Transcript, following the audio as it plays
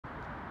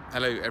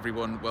Hello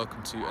everyone,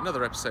 welcome to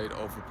another episode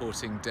of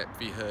Reporting Depp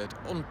v. Heard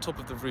on top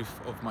of the roof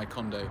of my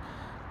condo,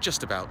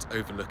 just about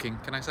overlooking,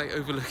 can I say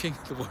overlooking,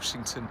 the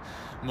Washington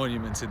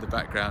Monument in the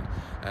background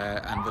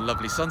and the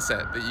lovely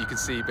sunset that you can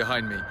see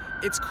behind me.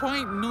 It's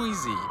quite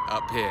noisy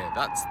up here,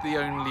 that's the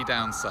only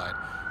downside.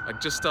 I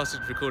just started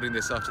recording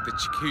this after the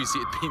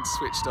jacuzzi had been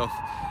switched off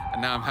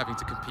and now I'm having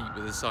to compete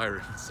with a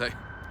siren, so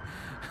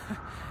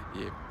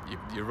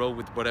you roll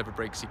with whatever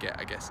breaks you get,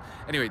 I guess.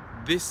 Anyway,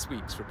 this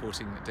week's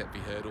Reporting Depp v.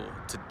 Heard, or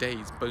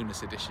today's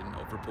bonus edition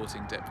of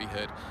Reporting Depp v.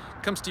 Heard,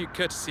 comes to you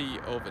courtesy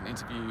of an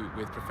interview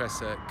with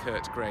Professor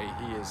Kurt Gray.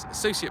 He is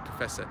Associate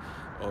Professor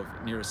of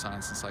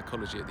Neuroscience and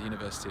Psychology at the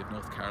University of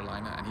North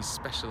Carolina, and he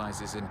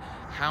specialises in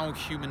how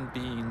human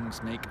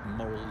beings make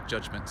moral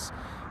judgments.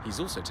 He's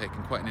also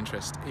taken quite an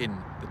interest in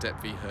the Depp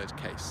v. Heard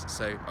case,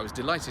 so I was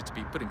delighted to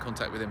be put in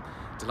contact with him,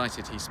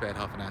 delighted he spared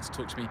half an hour to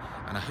talk to me,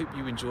 and I hope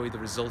you enjoy the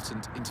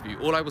resultant interview.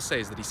 All I will say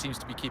is that he seems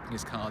to be keeping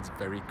his cards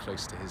very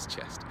close to his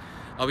chest.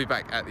 I'll be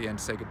back at the end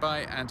to say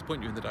goodbye and to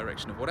point you in the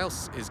direction of what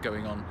else is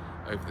going on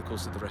over the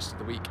course of the rest of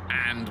the week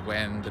and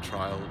when the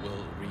trial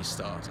will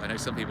restart. I know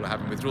some people are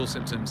having withdrawal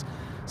symptoms,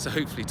 so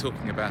hopefully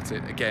talking about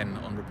it again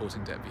on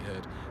Reporting Depp v.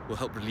 Heard will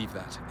help relieve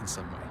that in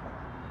some way.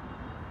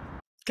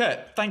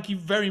 Kurt, thank you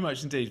very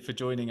much indeed for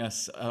joining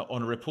us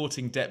on a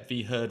Reporting Depp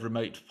v. Heard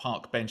remote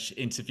park bench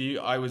interview.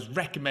 I was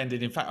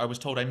recommended, in fact, I was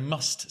told I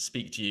must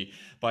speak to you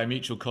by a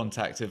mutual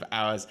contact of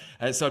ours.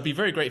 So I'd be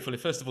very grateful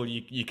if, first of all,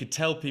 you could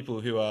tell people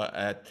who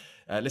are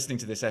listening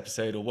to this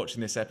episode or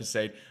watching this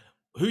episode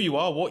who you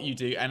are, what you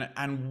do,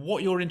 and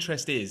what your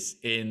interest is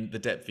in the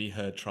Depp v.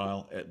 Heard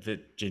trial at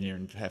Virginia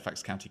and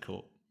Fairfax County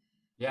Court.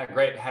 Yeah,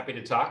 great. Happy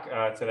to talk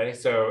today.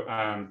 So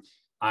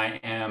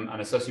I am an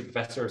associate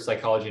professor of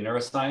psychology and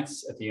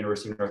neuroscience at the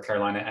University of North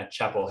Carolina at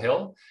Chapel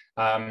Hill.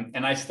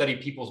 And I study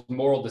people's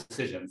moral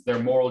decisions, their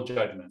moral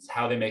judgments,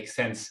 how they make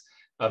sense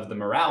of the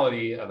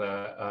morality of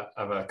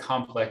a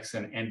complex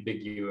and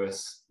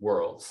ambiguous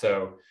world.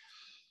 So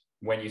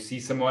when you see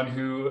someone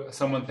who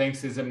someone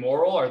thinks is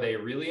immoral, are they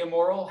really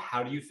immoral?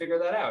 How do you figure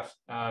that out?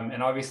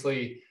 And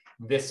obviously,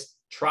 this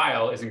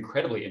trial is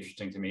incredibly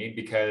interesting to me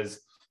because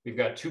we've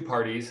got two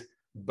parties,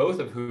 both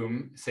of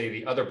whom say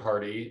the other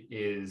party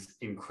is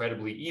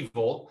incredibly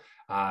evil.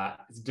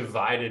 It's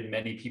divided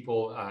many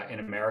people in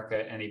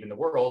America and even the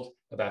world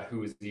about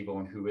who is evil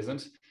and who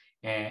isn't.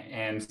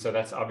 And so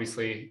that's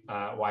obviously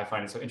why I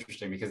find it so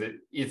interesting, because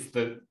it's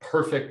the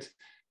perfect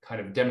kind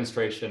of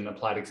demonstration,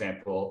 applied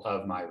example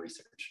of my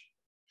research.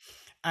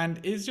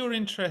 And is your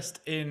interest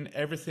in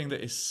everything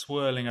that is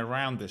swirling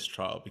around this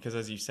trial? Because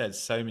as you said,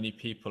 so many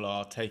people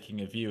are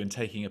taking a view and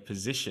taking a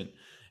position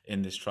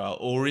in this trial,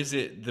 or is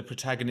it the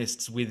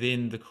protagonists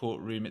within the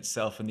courtroom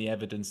itself and the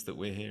evidence that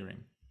we're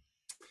hearing?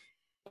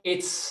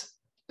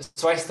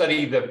 So I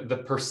study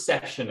the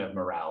perception of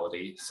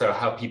morality, so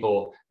how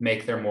people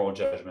make their moral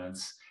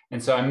judgments.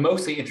 And so I'm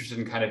mostly interested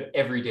in kind of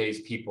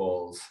everyday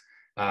people's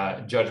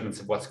judgments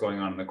of what's going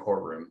on in the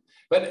courtroom.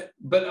 But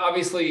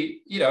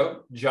obviously, you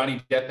know,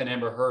 Johnny Depp and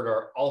Amber Heard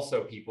are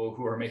also people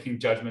who are making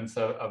judgments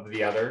of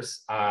the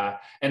others,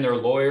 and they're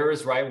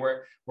lawyers, right?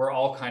 We're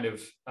all kind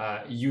of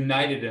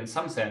united in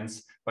some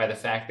sense by the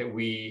fact that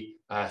we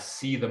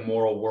see the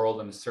moral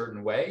world in a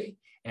certain way,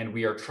 and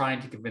we are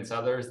trying to convince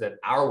others that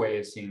our way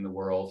of seeing the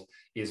world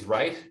is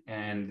right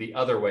and the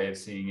other way of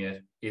seeing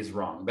it is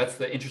wrong. That's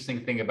the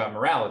interesting thing about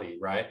morality,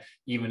 right?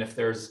 Even if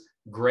there's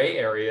gray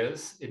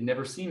areas, it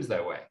never seems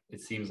that way.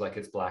 It seems like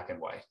it's black and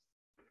white.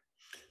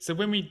 So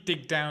when we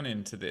dig down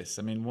into this,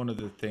 I mean, one of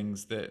the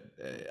things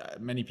that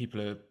many people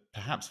are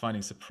perhaps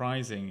finding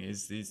surprising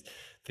is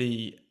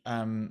the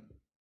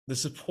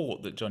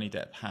support that Johnny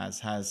Depp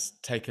has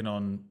taken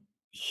on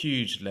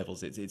huge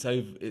levels.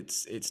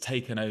 It's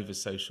taken over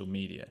social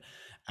media,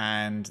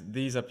 and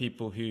these are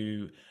people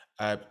who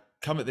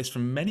come at this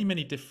from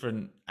many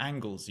different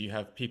angles. You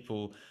have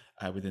people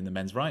within the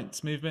men's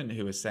rights movement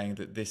who are saying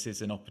that this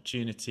is an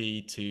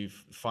opportunity to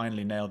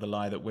finally nail the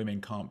lie that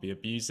women can't be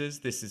abusers.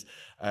 This is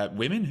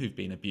women who've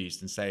been abused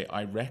and say,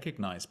 I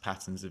recognize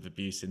patterns of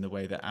abuse in the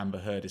way that Amber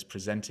Heard is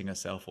presenting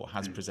herself or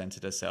has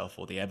presented herself,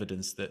 or the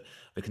evidence that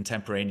the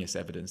contemporaneous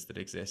evidence that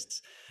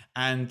exists.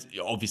 And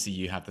obviously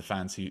you have the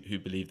fans who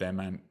believe their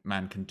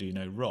man can do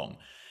no wrong.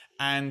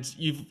 And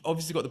you've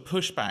obviously got the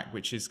pushback,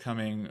 which is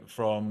coming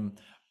from,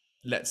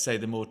 let's say,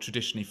 the more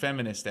traditionally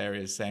feminist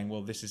areas, saying,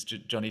 well, this is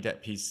Johnny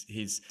Depp,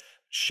 he's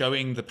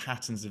showing the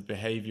patterns of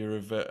behavior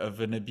of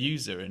an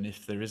abuser, and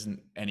if there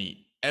isn't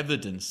any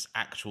evidence,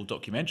 actual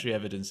documentary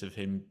evidence of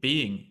him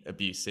being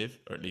abusive,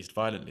 or at least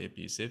violently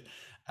abusive,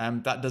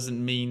 that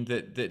doesn't mean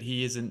that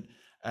he isn't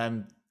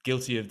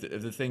guilty of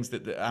the things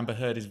that Amber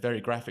Heard is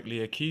very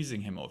graphically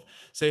accusing him of.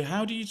 So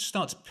how do you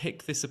start to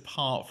pick this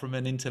apart from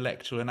an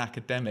intellectual and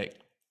academic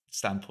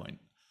standpoint?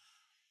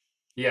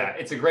 Yeah,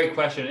 it's a great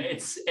question.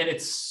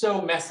 It's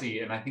so messy,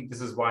 and I think this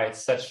is why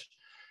it's such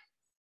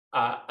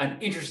an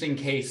interesting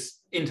case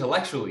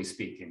intellectually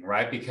speaking,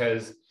 right?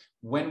 Because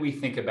when we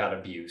think about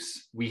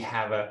abuse, we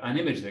have an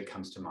image that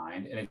comes to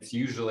mind, and it's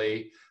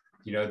usually,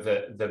 you know,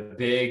 the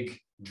big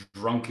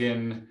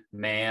drunken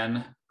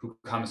man who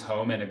comes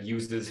home and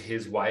abuses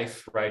his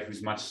wife, right,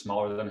 who's much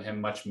smaller than him,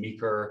 much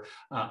meeker,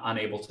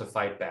 unable to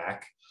fight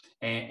back.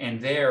 And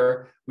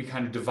there we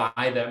kind of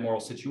divide that moral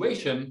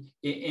situation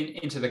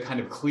into the kind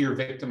of clear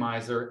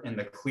victimizer and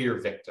the clear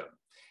victim.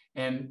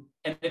 And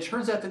it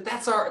turns out that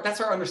that's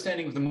our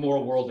understanding of the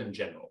moral world in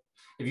general.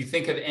 If you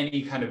think of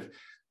any kind of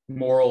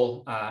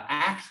moral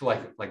act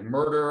like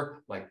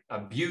murder, like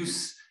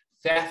abuse,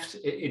 theft,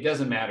 it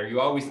doesn't matter.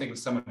 You always think of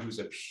someone who's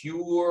a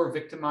pure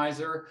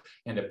victimizer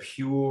and a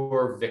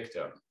pure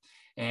victim.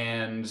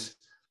 And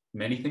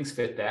many things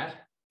fit that,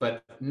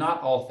 but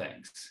not all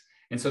things.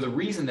 And so the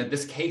reason that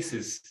this case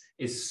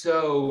is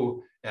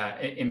so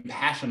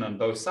impassioned on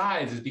both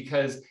sides is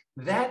because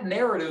that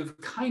narrative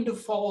kind of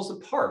falls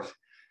apart,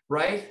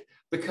 right?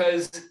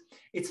 Because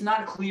it's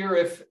not clear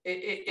if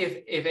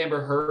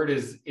Amber Heard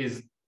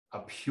is a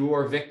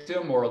pure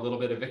victim or a little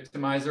bit of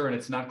victimizer, and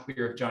it's not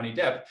clear if Johnny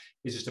Depp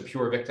is just a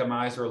pure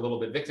victimizer or a little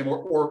bit victim,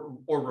 or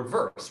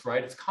reversed,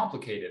 right? It's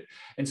complicated.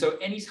 And so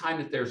anytime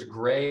that there's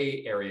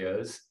gray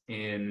areas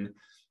in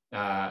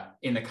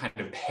the kind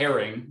of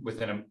pairing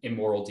with an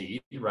immoral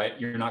deed, right?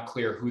 You're not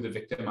clear who the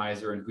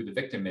victimizer and who the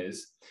victim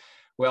is.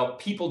 Well,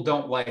 people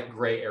don't like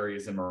gray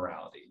areas in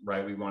morality,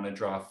 right? We want to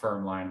draw a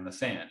firm line in the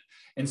sand.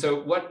 And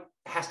so what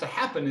has to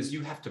happen is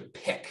you have to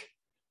pick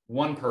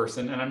one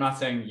person, and I'm not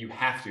saying you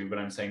have to, but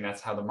I'm saying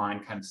that's how the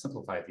mind kind of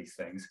simplifies these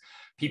things.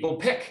 People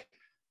pick,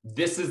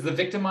 this is the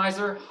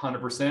victimizer,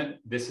 100%,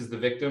 this is the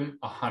victim,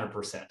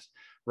 100%,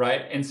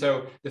 right? And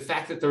so the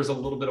fact that there's a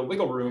little bit of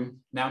wiggle room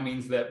now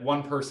means that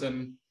one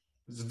person's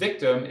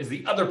victim is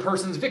the other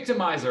person's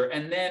victimizer,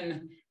 and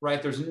then,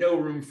 right, there's no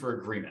room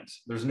for agreement.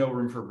 There's no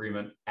room for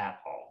agreement at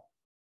all.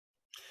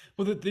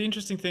 Well, the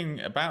interesting thing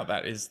about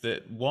that is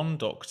that one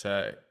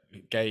doctor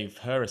gave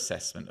her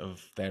assessment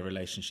of their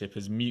relationship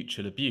as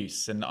mutual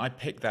abuse. And I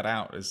picked that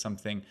out as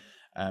something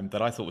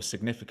that I thought was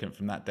significant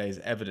from that day's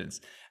evidence.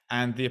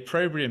 And the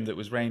opprobrium that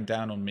was rained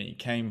down on me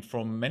came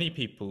from many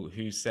people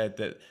who said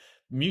that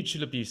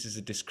mutual abuse is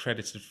a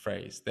discredited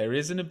phrase. There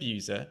is an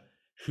abuser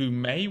who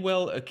may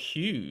well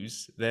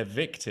accuse their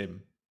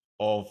victim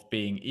of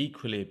being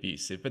equally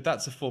abusive, but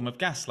that's a form of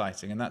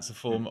gaslighting, and that's a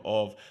form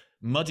of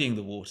muddying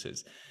the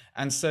waters.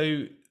 And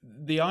so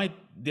the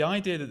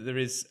idea that there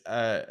is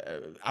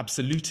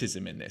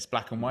absolutism in this,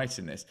 black and white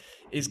in this,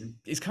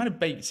 is kind of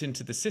baked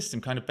into the system,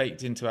 kind of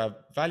baked into our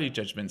value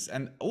judgments,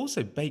 and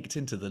also baked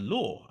into the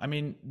law. I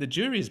mean, the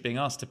jury is being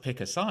asked to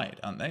pick a side,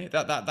 aren't they?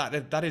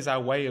 That is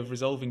our way of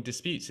resolving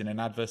disputes in an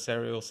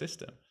adversarial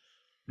system.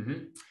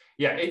 Mm-hmm.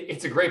 Yeah,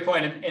 it's a great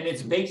point, and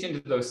it's baked into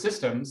those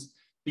systems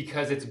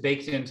because it's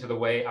baked into the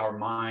way our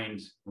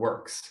mind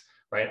works.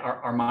 Right,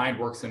 our mind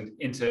works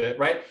into,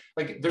 right?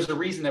 Like there's a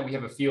reason that we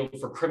have a field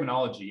for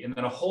criminology and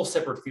then a whole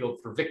separate field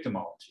for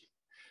victimology,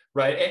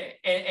 right?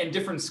 And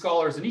different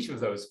scholars in each of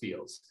those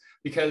fields.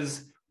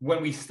 Because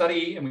when we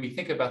study and we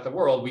think about the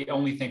world, we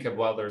only think of,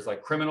 well, there's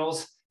like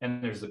criminals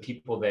and there's the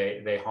people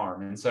they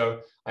harm. And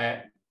so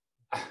I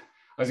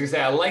was gonna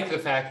say, I like the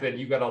fact that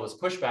you got all this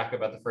pushback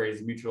about the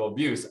phrase mutual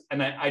abuse.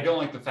 And I don't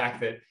like the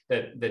fact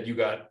that you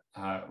got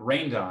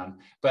rained on,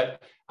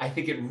 but I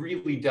think it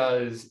really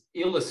does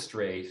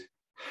illustrate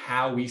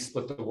how we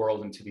split the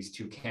world into these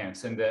two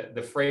camps. And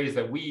the phrase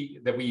that we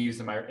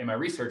use in my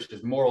research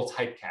is moral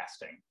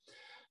typecasting.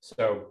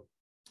 So,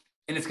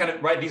 and it's kind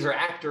of, right, these are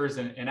actors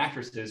and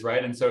actresses,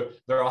 right? And so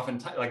they're often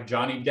like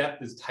Johnny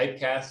Depp is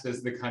typecast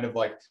as the kind of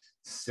like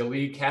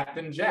silly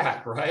Captain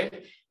Jack,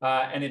 right?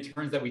 And it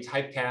turns out we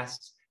typecast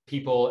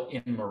people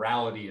in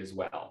morality as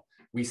well.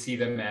 We see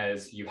them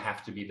as you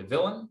have to be the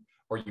villain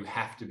or you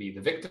have to be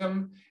the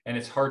victim, and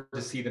it's hard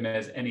to see them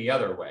as any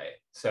other way.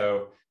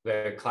 So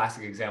the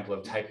classic example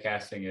of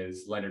typecasting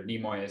is Leonard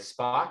Nimoy as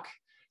Spock,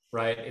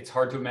 right? It's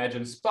hard to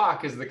imagine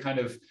Spock as the kind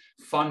of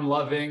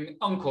fun-loving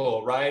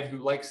uncle, right, who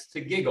likes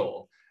to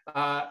giggle.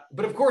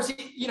 But of course,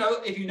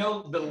 if you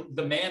know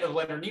the man of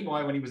Leonard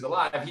Nimoy when he was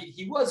alive,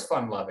 he was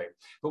fun-loving.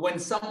 But when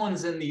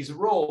someone's in these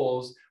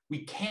roles,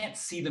 we can't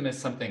see them as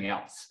something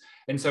else.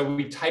 And so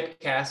we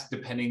typecast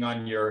depending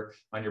on your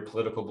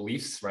political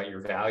beliefs, right?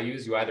 Your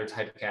values. You either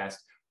typecast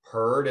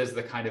Heard as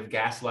the kind of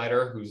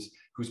gaslighter who's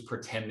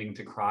pretending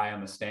to cry on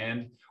the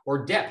stand,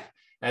 or Depp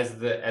as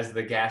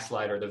the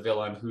gaslighter, the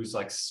villain who's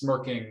like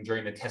smirking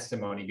during the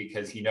testimony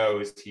because he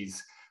knows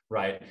he's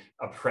right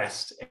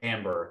oppressed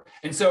Amber.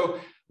 And so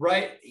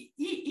right,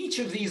 each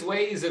of these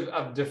ways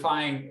of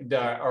defying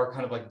or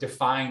kind of like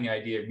defying the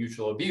idea of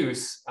mutual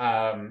abuse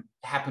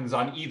happens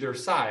on either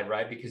side,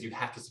 right? Because you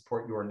have to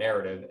support your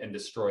narrative and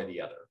destroy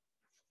the other.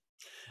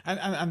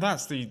 And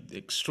that's the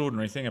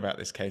extraordinary thing about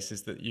this case,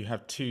 is that you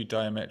have two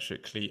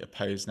diametrically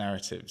opposed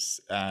narratives,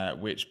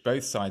 which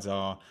both sides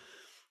are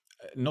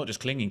not just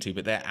clinging to,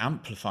 but they're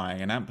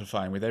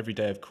amplifying with every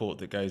day of court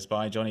that goes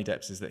by. Johnny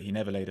Depp's is that he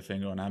never laid a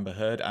finger on Amber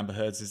Heard. Amber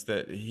Heard's is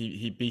that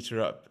he beat her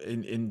up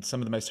in some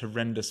of the most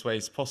horrendous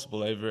ways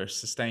possible over a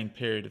sustained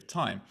period of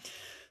time.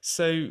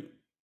 So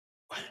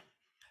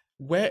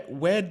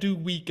where do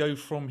we go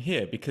from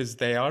here? Because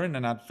they are in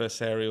an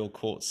adversarial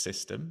court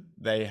system.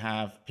 They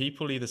have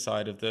people either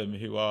side of them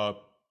who are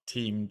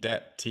Team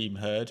Depp, Team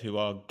Heard, who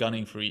are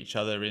gunning for each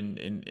other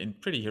in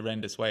pretty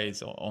horrendous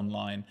ways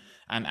online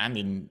and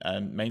in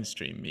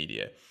mainstream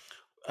media.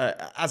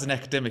 As an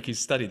academic who's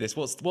studied this,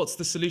 what's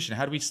the solution?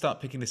 How do we start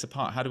picking this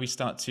apart? How do we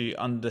start to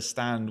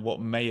understand what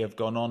may have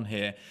gone on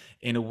here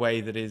in a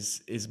way that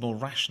is more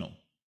rational?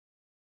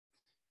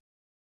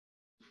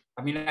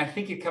 I mean, I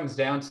think it comes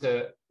down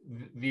to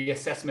the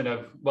assessment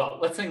of, well,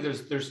 let's say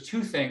there's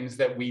two things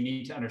that we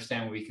need to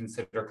understand when we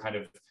consider kind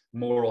of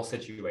moral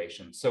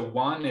situations. So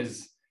one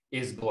is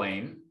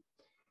blame,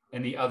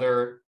 and the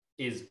other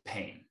is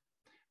pain,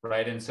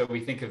 right? And so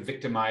we think of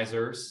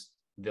victimizers,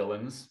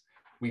 villains,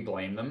 we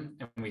blame them,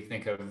 and we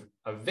think of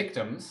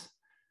victims,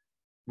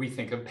 we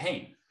think of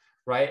pain,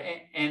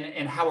 right?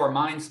 And how our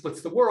mind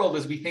splits the world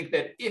is we think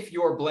that if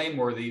you're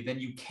blameworthy, then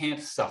you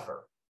can't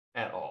suffer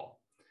at all.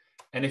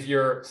 And if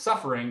you're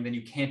suffering, then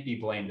you can't be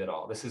blamed at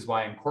all. This is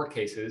why in court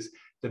cases,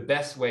 the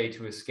best way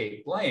to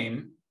escape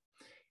blame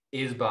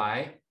is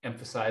by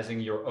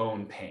emphasizing your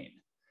own pain,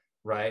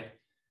 right?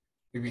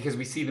 Because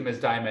we see them as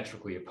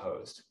diametrically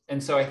opposed.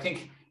 And so I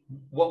think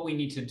what we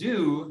need to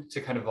do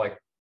to kind of like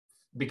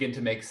begin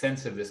to make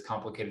sense of this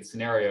complicated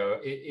scenario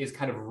is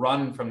kind of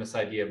run from this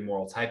idea of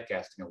moral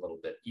typecasting a little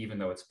bit, even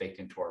though it's baked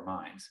into our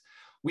minds.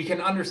 We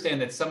can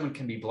understand that someone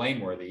can be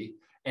blameworthy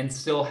and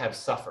still have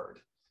suffered.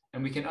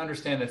 And we can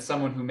understand that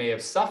someone who may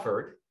have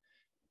suffered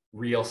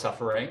real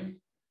suffering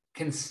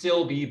can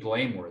still be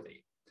blameworthy.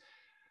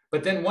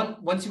 But then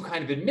once you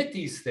kind of admit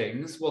these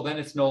things, well, then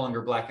it's no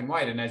longer black and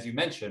white. And as you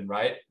mentioned,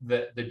 right,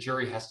 the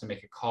jury has to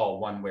make a call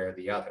one way or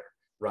the other,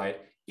 right?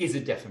 Is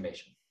it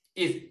defamation?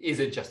 Is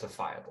it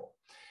justifiable?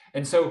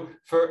 And so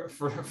for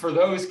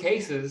those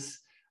cases,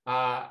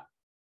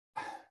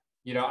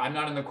 you know, I'm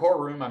not in the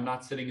courtroom, I'm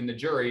not sitting in the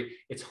jury.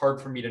 It's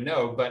hard for me to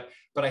know, but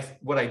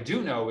what I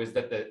do know is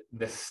that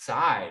the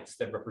sides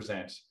that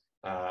represent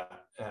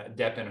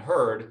Depp and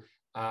Heard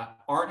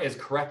aren't as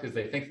correct as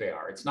they think they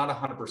are. It's not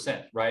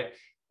 100%, right?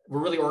 We're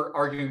really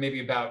arguing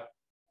maybe about,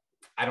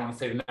 I don't want to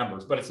say the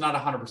numbers, but it's not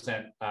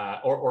 100%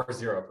 or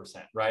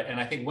 0%, right? And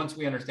I think once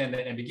we understand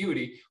that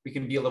ambiguity, we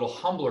can be a little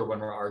humbler when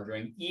we're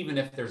arguing, even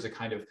if there's a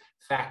kind of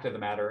fact of the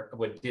matter of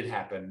what did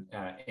happen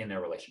in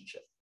their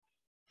relationship.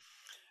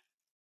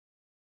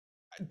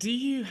 Do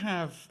you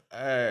have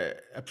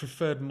a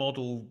preferred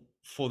model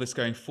for this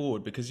going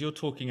forward? Because you're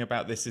talking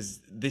about this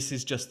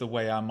is just the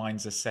way our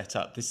minds are set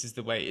up. This is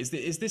the way. Is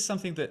this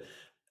something that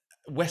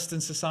Western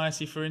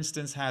society, for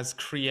instance, has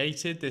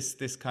created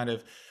this kind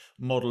of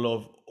model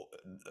of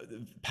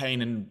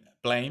pain and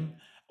blame,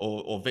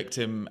 or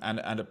victim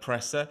and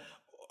oppressor?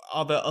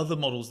 Are there other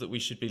models that we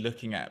should be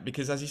looking at?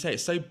 Because as you say,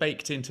 it's so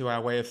baked into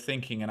our way of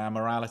thinking and our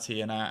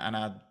morality and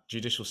our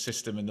judicial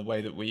system and the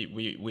way that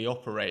we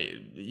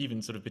operate,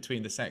 even sort of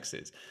between the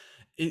sexes.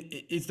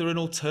 Is there an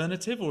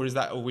alternative, or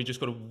or we just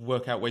got to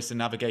work out ways to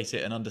navigate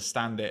it and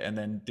understand it and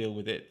then deal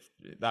with it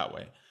that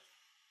way?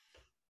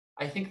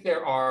 I think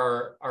there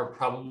are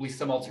probably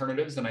some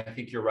alternatives, and I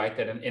think you're right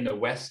that in the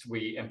West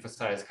we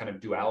emphasize kind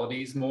of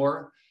dualities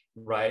more,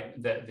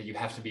 right? That you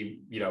have to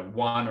be, you know,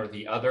 one or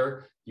the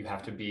other. You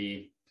have to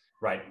be,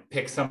 right,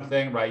 pick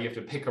something, right? You have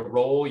to pick a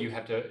role. You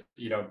have to,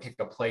 you know, pick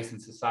a place in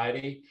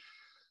society.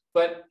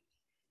 But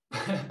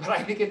but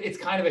I think it's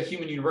kind of a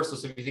human universal.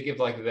 So if you think of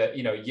like the,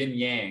 you know, yin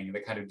yang, the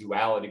kind of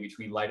duality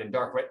between light and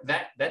dark, right?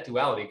 That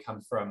duality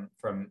comes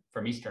from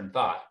Eastern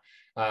thought,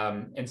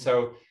 and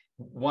so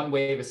one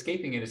way of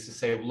escaping it is to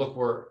say, look,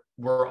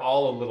 we're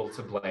all a little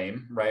to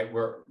blame, right?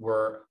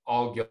 We're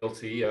all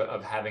guilty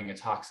of having a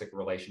toxic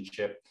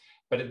relationship.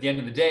 But at the end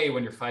of the day,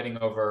 when you're fighting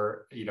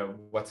over, you know,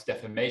 what's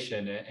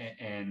defamation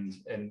and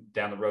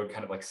down the road,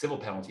 kind of like civil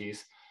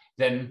penalties,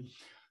 then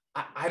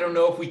I don't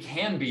know if we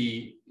can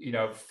be, you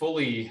know,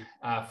 fully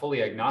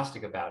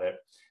agnostic about it.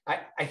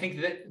 I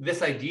think that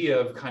this idea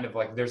of kind of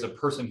like there's a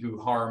person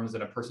who harms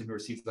and a person who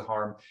receives the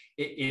harm,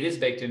 it is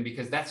baked in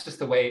because that's just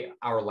the way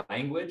our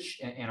language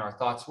and our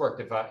thoughts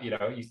work. If you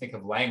know, you think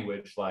of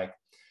language like,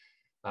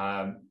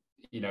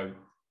 you know,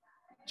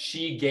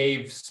 she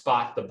gave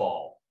Spot the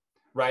ball,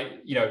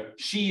 right? You know,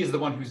 she is the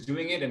one who's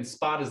doing it and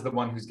Spot is the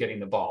one who's getting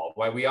the ball.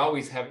 Why we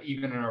always have,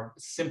 even in our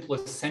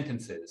simplest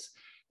sentences,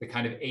 the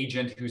kind of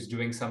agent who's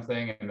doing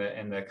something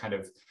and the kind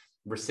of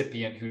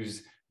recipient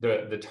who's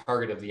the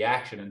target of the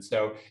action. And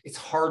so it's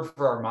hard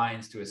for our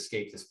minds to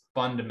escape this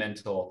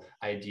fundamental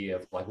idea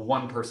of like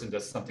one person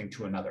does something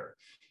to another.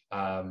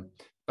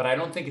 But I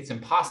don't think it's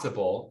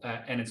impossible.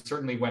 And it's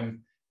certainly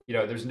when, you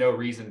know, there's no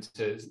reason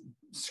to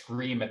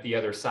scream at the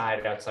other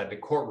side outside the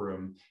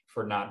courtroom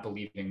for not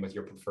believing with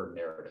your preferred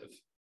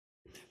narrative.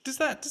 Does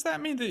that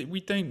mean that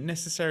we don't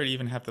necessarily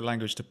even have the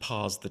language to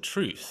parse the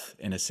truth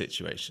in a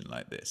situation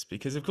like this?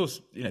 Because of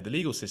course, you know, the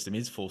legal system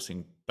is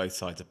forcing both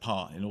sides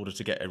apart in order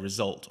to get a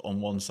result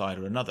on one side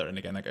or another. And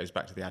again, that goes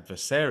back to the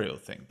adversarial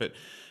thing. But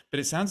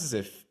it sounds as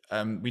if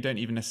we don't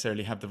even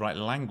necessarily have the right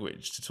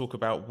language to talk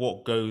about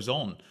what goes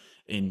on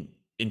in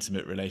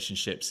intimate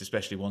relationships,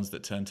 especially ones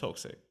that turn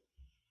toxic.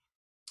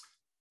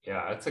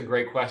 Yeah, that's a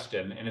great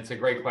question. And it's a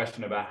great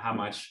question about how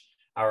much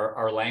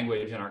our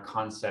language and our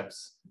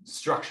concepts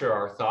structure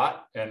our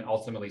thought and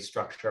ultimately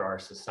structure our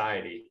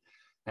society.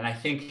 And I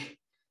think,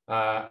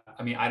 I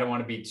mean, I don't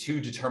want to be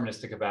too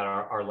deterministic about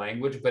our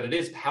language, but it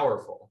is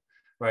powerful,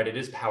 right? It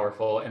is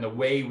powerful. And the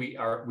way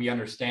we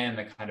understand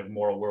the kind of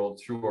moral world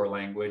through our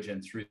language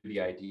and through the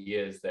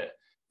ideas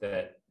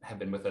that have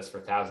been with us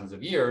for thousands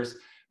of years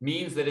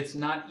means that it's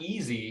not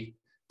easy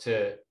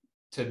to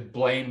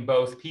blame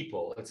both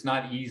people. It's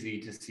not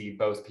easy to see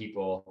both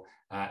people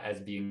as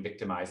being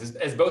victimized,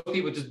 as both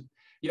people just,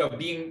 you know,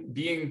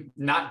 being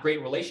not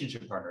great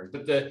relationship partners.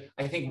 But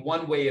I think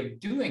one way of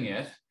doing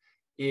it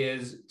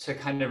is to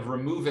kind of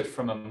remove it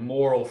from a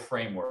moral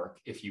framework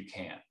if you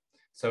can.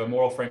 So a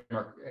moral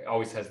framework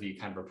always has the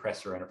kind of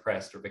oppressor and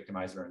oppressed, or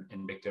victimizer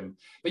and victim.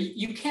 But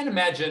you can't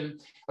imagine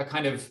a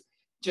kind of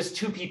just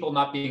two people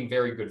not being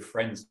very good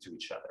friends to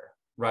each other,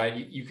 right?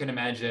 You can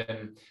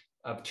imagine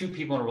two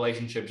people in a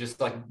relationship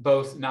just like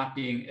both not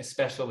being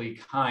especially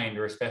kind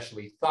or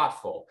especially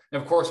thoughtful.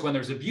 And of course, when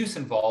there's abuse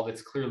involved,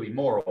 it's clearly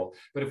moral.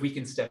 But if we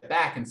can step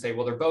back and say,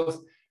 well,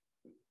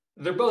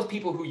 they're both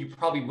people who you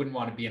probably wouldn't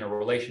want to be in a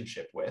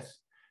relationship with,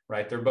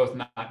 right? They're both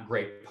not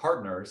great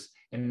partners.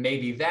 And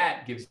maybe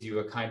that gives you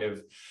a kind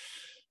of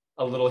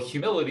a little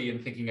humility in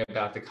thinking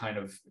about the kind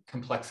of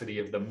complexity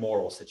of the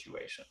moral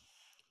situation.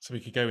 So we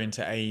could go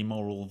into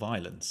amoral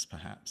violence,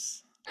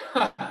 perhaps.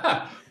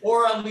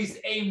 Or at least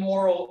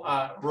amoral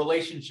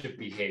relationship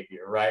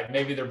behavior, right?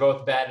 Maybe they're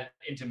both bad at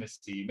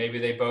intimacy. Maybe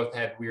they both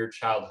had weird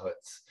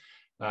childhoods.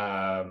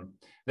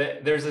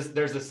 There's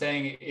a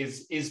saying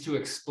is to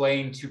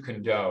explain to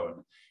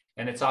condone.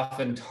 And it's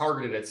often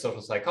targeted at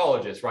social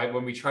psychologists, right?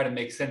 When we try to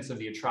make sense of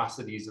the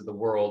atrocities of the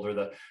world or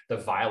the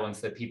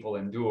violence that people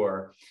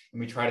endure, and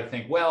we try to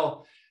think,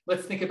 well,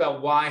 let's think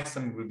about why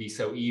someone would be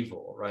so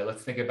evil, right?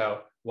 Let's think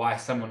about why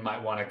someone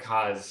might want to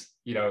cause,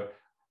 you know,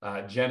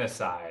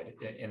 genocide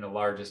in the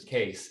largest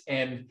case.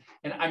 And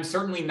I'm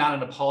certainly not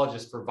an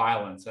apologist for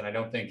violence. And I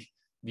don't think,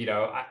 you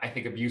know, I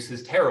think abuse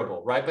is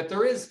terrible, right? But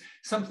there is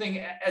something,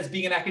 as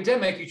being an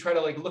academic, you try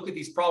to like look at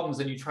these problems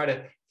and you try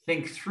to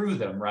think through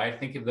them, right?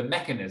 Think of the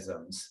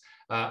mechanisms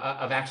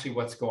of actually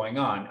what's going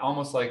on,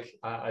 almost like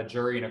a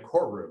jury in a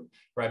courtroom,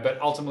 right? But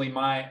ultimately,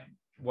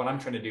 what I'm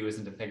trying to do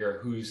isn't to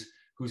figure who's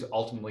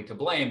ultimately to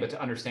blame, but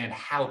to understand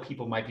how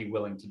people might be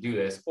willing to do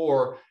this,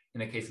 or in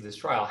the case of this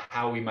trial,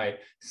 how we might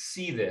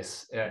see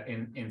this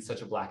in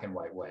such a black and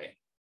white way.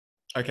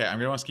 Okay, I'm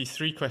going to ask you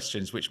three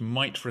questions which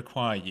might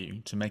require you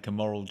to make a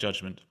moral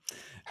judgment.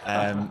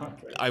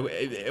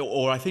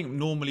 I think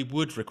normally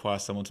would require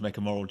someone to make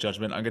a moral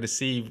judgment. I'm going to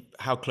see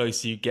how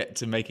close you get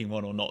to making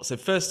one or not. So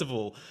first of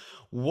all,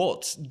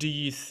 what do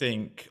you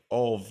think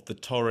of the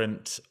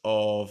torrent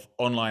of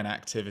online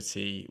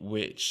activity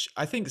which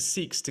I think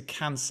seeks to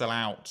cancel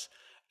out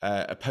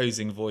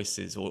opposing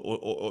voices,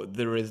 or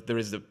there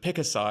is a pick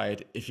a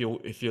side. If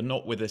you're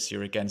not with us,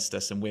 you're against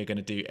us, and we're going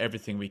to do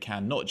everything we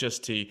can, not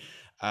just to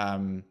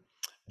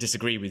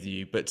disagree with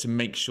you, but to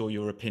make sure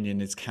your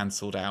opinion is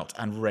cancelled out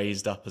and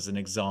raised up as an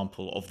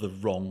example of the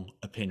wrong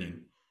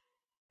opinion.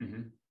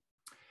 Mm-hmm.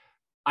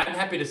 I'm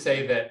happy to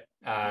say that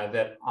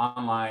that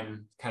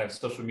online kind of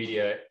social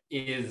media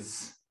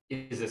is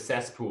a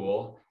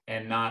cesspool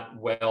and not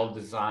well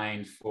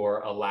designed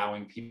for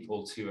allowing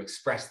people to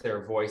express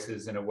their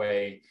voices in a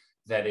way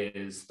that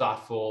is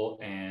thoughtful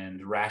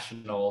and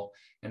rational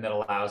and that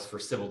allows for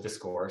civil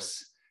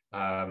discourse.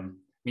 I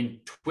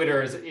mean,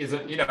 Twitter is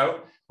you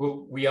know,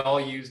 we all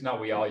use,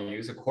 not we all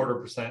use, a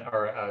 25%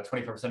 or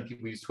 25% of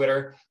people use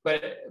Twitter,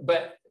 but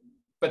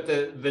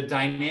the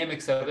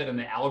dynamics of it and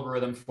the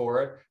algorithm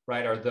for it,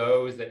 right, are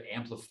those that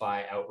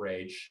amplify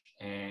outrage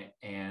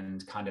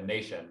and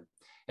condemnation.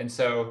 And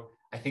so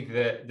I think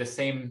the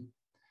same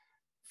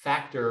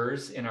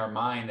factors in our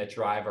mind that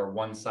drive our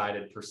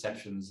one-sided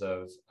perceptions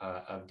of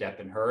Depp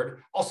and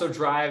Heard also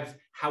drive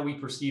how we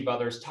perceive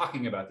others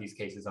talking about these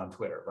cases on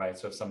Twitter, right?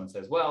 So if someone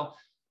says, well,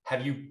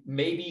 have you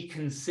maybe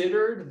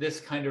considered this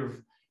kind of,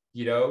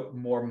 you know,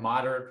 more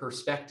moderate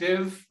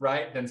perspective,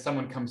 right? Then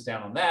someone comes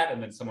down on that,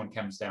 and then someone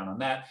comes down on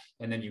that,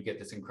 and then you get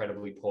this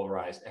incredibly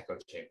polarized echo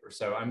chamber.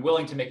 So I'm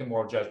willing to make a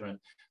moral judgment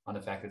on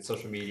the fact that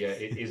social media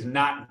is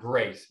not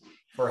great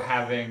for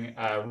having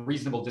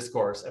reasonable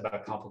discourse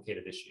about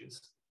complicated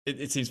issues.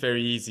 It seems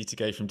very easy to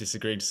go from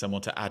disagreeing to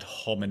someone to ad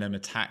hominem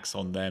attacks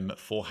on them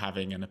for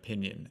having an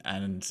opinion,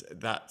 and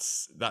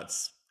that's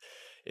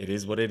it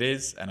is what it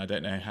is, and I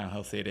don't know how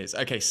healthy it is.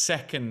 Okay,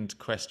 second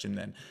question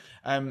then.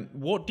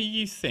 What do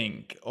you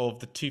think of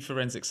the two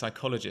forensic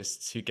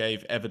psychologists who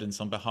gave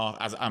evidence on behalf,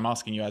 as I'm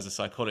asking you as a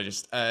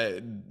psychologist,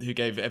 who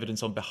gave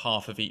evidence on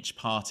behalf of each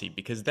party?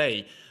 Because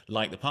they,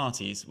 like the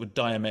parties, were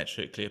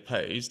diametrically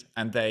opposed,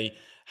 and they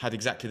had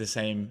exactly the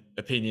same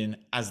opinion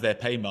as their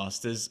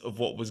paymasters of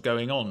what was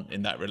going on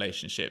in that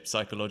relationship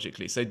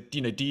psychologically. So,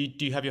 you know, do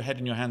you have your head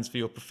in your hands for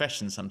your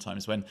profession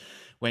sometimes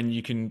when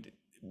you can,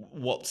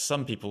 what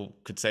some people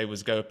could say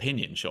was go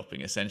opinion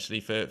shopping essentially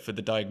for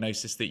the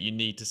diagnosis that you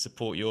need to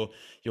support your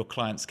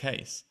client's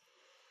case?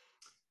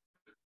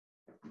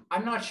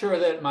 I'm not sure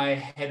that my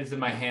head is in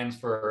my hands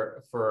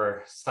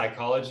for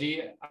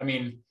psychology. I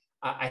mean,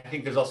 I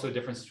think there's also a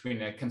difference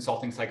between a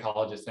consulting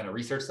psychologist and a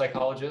research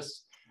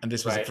psychologist. And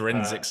this was a Right.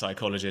 forensic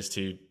psychologist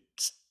who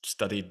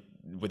studied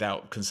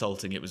without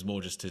consulting. It was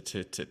more just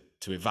to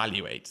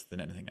evaluate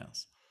than anything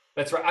else.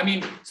 That's right. I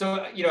mean,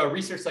 so, a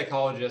research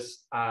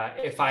psychologist,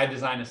 if I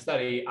design a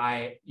study,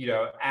 I,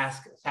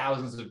 ask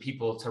thousands of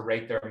people to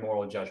rate their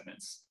moral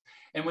judgments.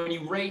 And when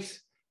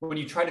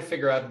you try to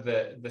figure out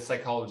the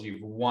psychology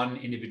of one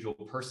individual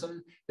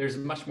person, there's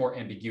much more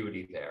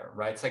ambiguity there,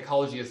 right?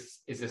 Psychology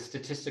is a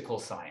statistical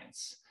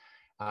science.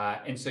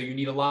 And so you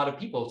need a lot of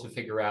people to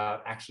figure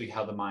out actually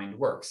how the mind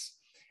works.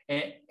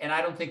 And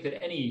I don't think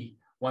that any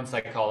one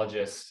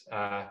psychologist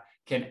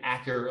can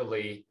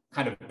accurately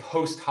kind of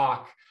post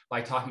hoc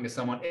by talking to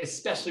someone,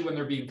 especially when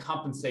they're being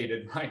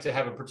compensated, right, to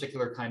have a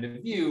particular kind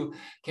of view,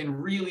 can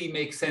really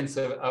make sense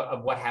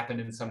of what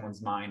happened in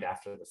someone's mind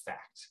after the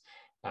fact.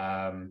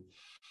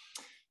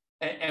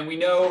 And we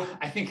know,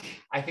 I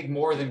think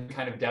more than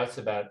kind of doubts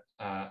about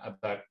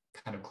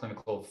kind of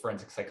clinical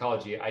forensic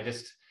psychology, I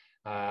just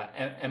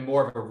am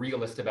more of a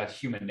realist about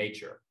human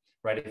nature,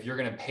 right? If you're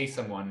going to pay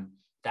someone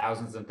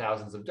thousands and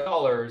thousands of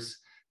dollars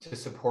to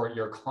support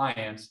your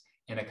client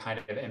in a kind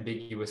of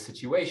ambiguous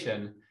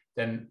situation,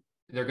 then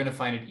they're going to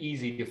find it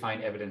easy to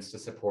find evidence to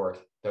support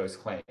those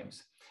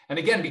claims. And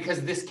again,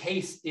 because this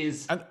case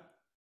is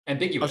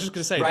ambiguous. I was just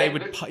going to say,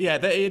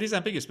 right? It is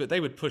ambiguous, but they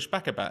would push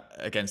back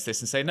against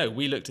this and say, no,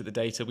 we looked at the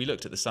data, we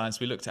looked at the science,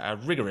 we looked at our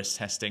rigorous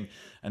testing,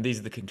 and these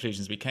are the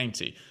conclusions we came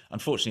to.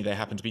 Unfortunately, they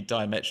happen to be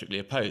diametrically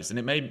opposed. And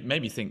it made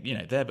me think,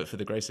 there, but for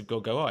the grace of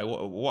God, go I.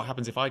 What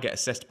happens if I get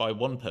assessed by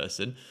one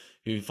person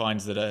who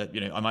finds that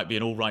I might be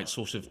an all right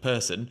sort of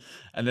person,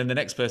 and then the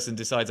next person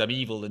decides I'm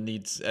evil and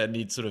needs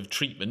sort of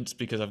treatment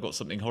because I've got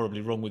something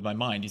horribly wrong with my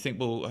mind? You think,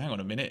 well, hang on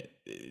a minute,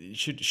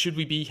 should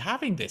we be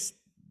having this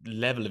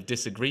level of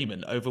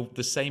disagreement over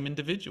the same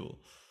individual?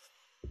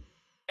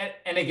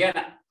 And again,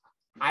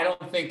 I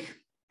don't think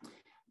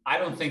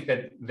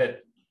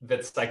that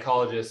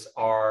psychologists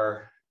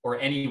are, or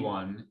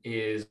anyone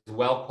is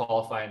well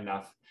qualified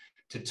enough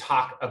to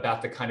talk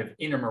about the kind of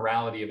inner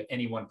morality of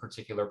any one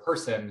particular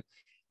person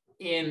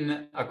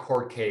in a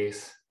court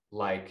case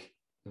like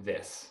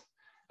this.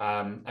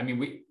 I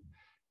mean,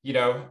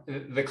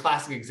 the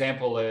classic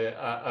example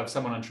of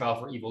someone on trial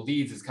for evil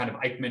deeds is kind of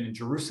Eichmann in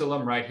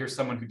Jerusalem, right? Here's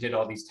someone who did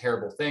all these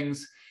terrible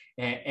things.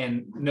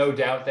 And no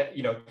doubt that,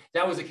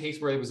 that was a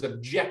case where it was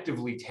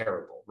objectively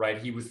terrible, right?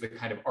 He was the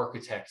kind of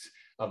architect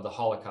of the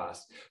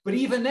Holocaust. But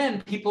even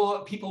then,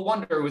 people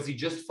wonder, was he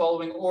just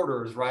following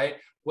orders, right?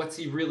 What's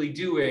he really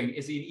doing?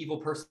 Is he an evil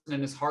person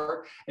in his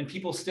heart? And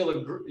people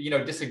still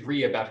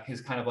disagree about his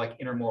kind of like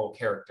inner moral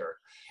character.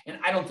 And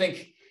I don't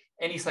think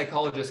any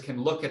psychologist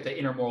can look at the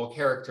inner moral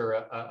character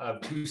of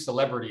two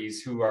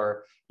celebrities who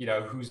are,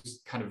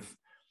 whose kind of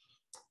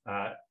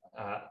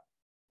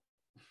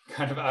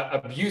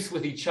abuse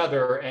with each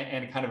other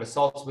and kind of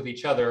assaults with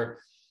each other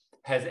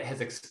has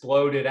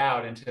exploded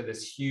out into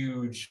this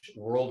huge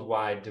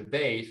worldwide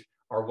debate,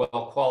 are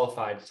well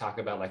qualified to talk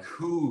about like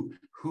who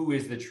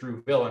is the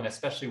true villain,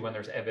 especially when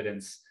there's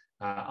evidence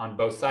on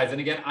both sides. And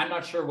again, I'm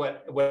not sure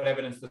what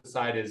evidence the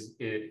side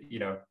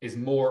is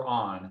more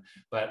on,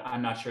 but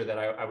I'm not sure that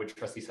I would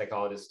trust these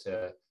psychologists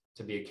to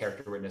be a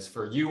character witness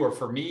for you or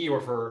for me or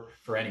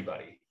for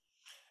anybody.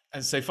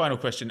 And so, final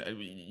question: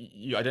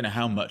 I don't know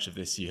how much of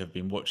this you have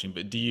been watching,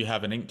 but do you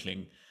have an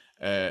inkling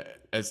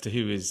as to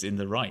who is in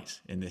the right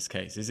in this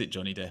case? Is it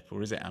Johnny Depp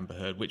or is it Amber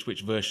Heard?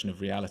 Which version of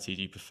reality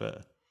do you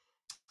prefer?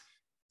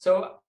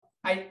 So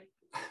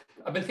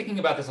I've been thinking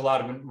about this a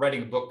lot. I've been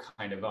writing a book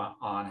kind of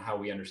on how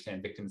we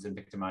understand victims and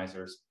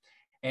victimizers.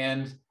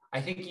 And I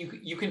think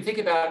you can think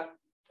about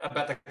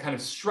the kind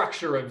of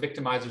structure of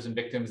victimizers and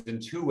victims in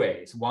two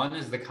ways. One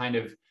is the kind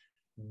of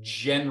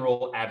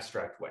general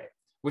abstract way,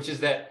 which is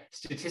that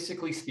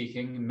statistically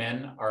speaking,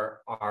 men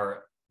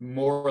are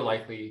more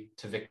likely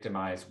to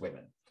victimize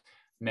women.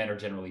 Men are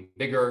generally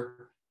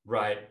bigger,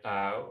 right?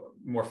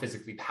 More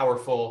physically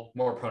powerful,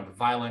 more prone to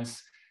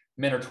violence.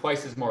 Men are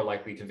twice as more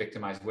likely to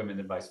victimize women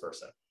than vice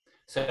versa.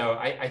 So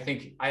I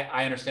think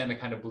I understand the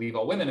kind of believe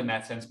all women in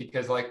that sense,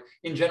 because like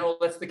in general,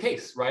 that's the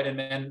case, right? And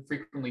men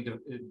frequently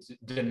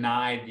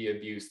denied the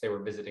abuse they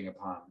were visiting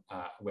upon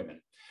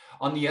women.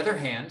 On the other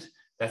hand,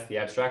 that's the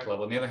abstract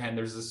level. On the other hand,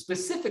 there's a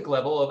specific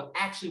level of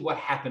actually what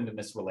happened in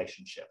this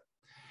relationship.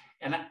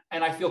 And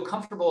I feel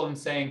comfortable in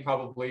saying,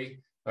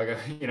 probably,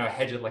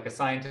 hedge it like a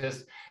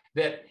scientist,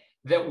 that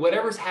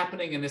whatever's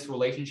happening in this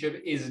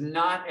relationship is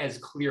not as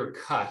clear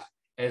cut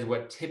as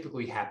what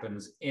typically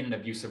happens in an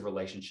abusive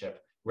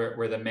relationship,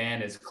 where the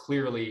man is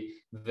clearly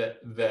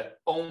the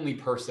only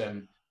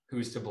person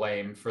who's to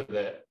blame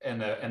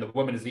and the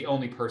woman is the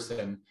only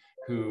person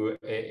who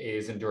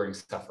is enduring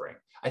suffering.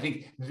 I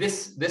think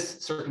this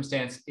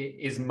circumstance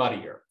is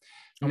muddier.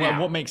 And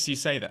what makes you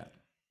say that?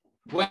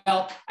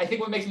 Well, I think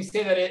what makes me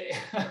say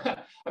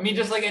that I mean,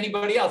 just like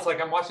anybody else,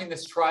 like I'm watching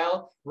this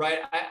trial, right?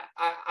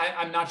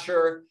 I'm not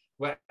sure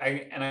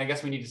and I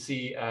guess we need to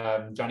see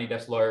Johnny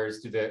Depp's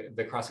lawyers do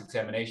the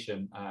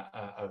cross-examination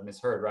of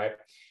Ms. Heard, right?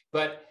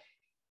 But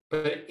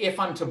But if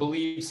I'm to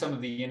believe some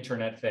of the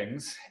internet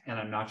things, and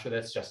I'm not sure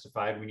that's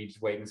justified, we need to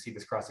wait and see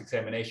this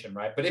cross-examination,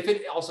 right? But if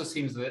it also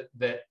seems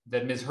that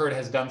Ms. Heard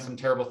has done some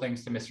terrible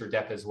things to Mr.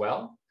 Depp as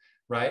well,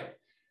 right?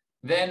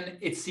 Then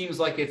it seems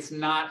like it's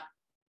not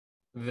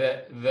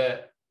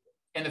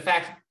and the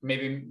fact,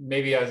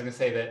 maybe I was going to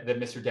say that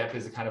Mr. Depp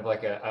is kind of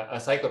like a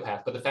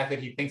psychopath, but the fact that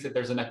he thinks that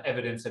there's enough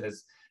evidence, and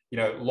his,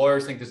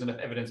 lawyers think there's enough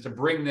evidence to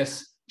bring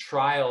this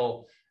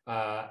trial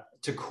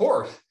to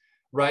court,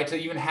 right, to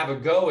even have a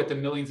go at the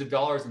millions of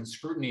dollars in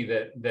scrutiny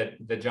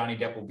that Johnny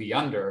Depp will be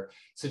under,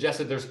 suggests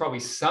that there's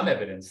probably some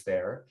evidence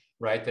there,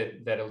 right,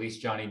 that at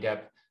least Johnny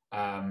Depp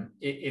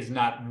is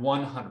not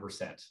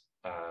 100%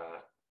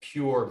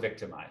 pure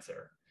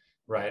victimizer,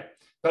 right?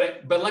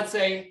 But let's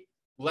say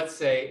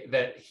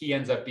that he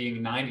ends up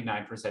being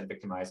 99%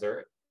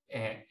 victimizer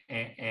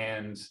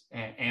and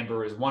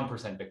Amber is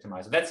 1%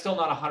 victimizer. That's still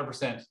not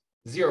 100%,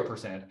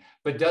 0%,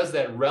 but does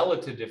that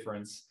relative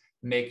difference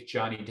make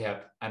Johnny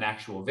Depp an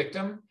actual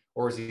victim,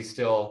 or is he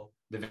still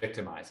the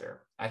victimizer?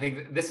 I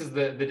think this is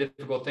the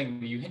difficult thing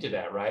that you hinted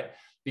at, right?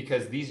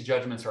 Because these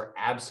judgments are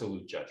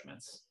absolute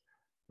judgments,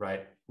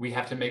 right?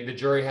 The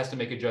jury has to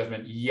make a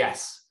judgment,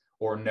 yes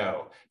or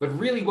no. But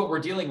really what we're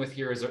dealing with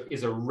here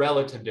is a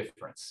relative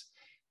difference.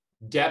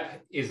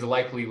 Depp is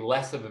likely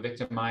less of a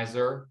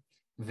victimizer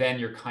than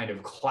your kind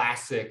of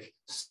classic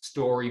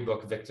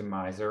storybook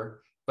victimizer,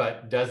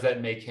 but does that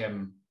make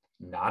him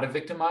not a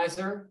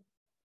victimizer?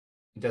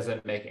 Does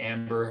it make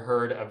Amber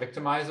Heard a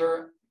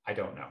victimizer? I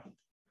don't know.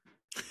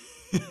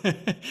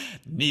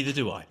 Neither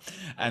do I.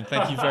 And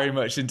thank you very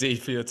much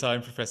indeed for your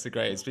time, Professor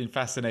Gray. It's been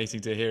fascinating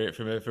to hear it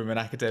from an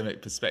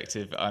academic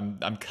perspective.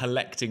 I'm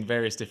collecting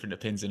various different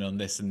opinions on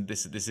this, and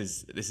this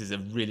is a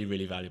really,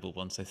 really valuable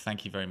one. So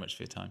thank you very much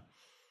for your time.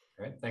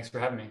 Great. Thanks for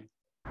having me.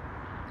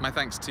 My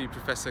thanks to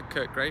Professor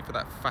Kurt Gray for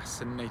that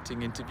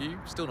fascinating interview.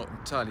 Still not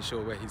entirely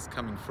sure where he's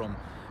coming from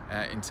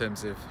in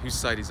terms of whose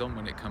side he's on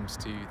when it comes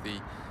to the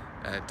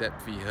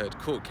Depp v. Heard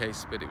court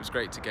case, but it was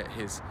great to get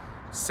his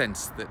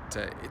sense that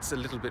it's a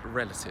little bit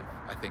relative,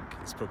 I think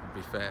is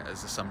probably fair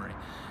as a summary.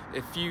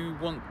 If you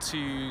want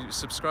to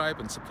subscribe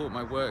and support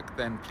my work,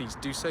 then please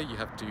do so. You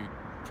have to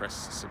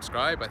press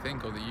subscribe, I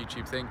think, on the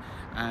YouTube thing.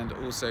 And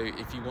also,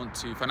 if you want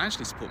to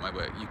financially support my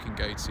work, you can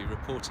go to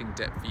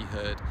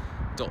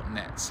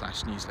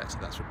reportingdeppvheard.net/newsletter.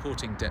 That's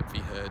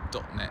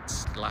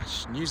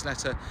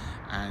reportingdeppvheard.net/newsletter,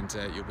 and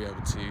you'll be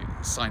able to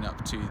sign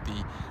up to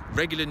the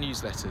regular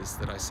newsletters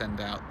that I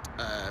send out.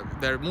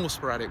 They're more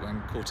sporadic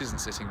when court isn't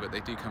sitting, but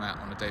they do come out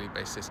on a daily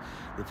basis,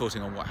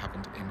 reporting on what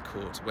happened in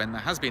court when there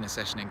has been a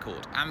session in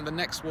court. And the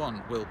next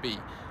one will be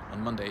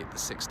on Monday, the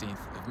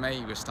 16th of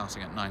May. We're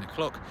starting at 9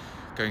 o'clock,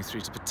 going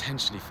through to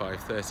potentially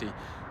 5:30.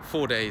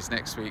 4 days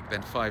next week,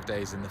 then 5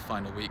 days in the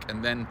final week,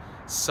 and then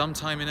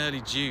sometime in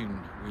early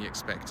June we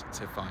expect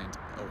to find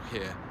or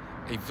hear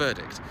a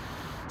verdict.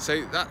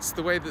 So that's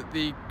the way that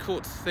the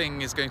court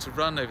thing is going to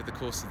run over the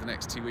course of the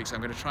next 2 weeks.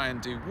 I'm going to try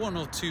and do 1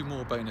 or 2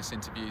 more bonus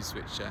interviews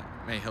which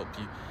may help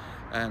you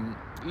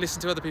listen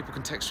to other people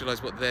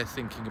contextualize what they're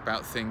thinking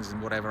about things and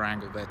whatever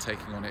angle they're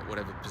taking on it,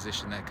 whatever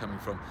position they're coming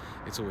from.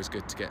 It's always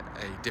good to get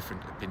a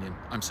different opinion.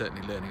 I'm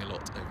certainly learning a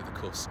lot over the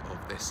course of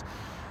this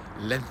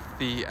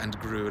lengthy and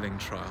grueling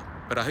trial.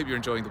 But I hope you're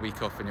enjoying the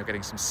week off and you're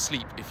getting some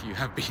sleep if you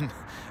have been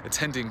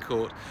attending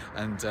court,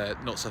 and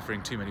not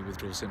suffering too many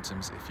withdrawal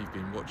symptoms if you've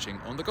been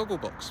watching on the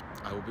Gogglebox.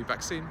 I will be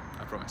back soon,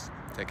 I promise.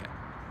 Take care.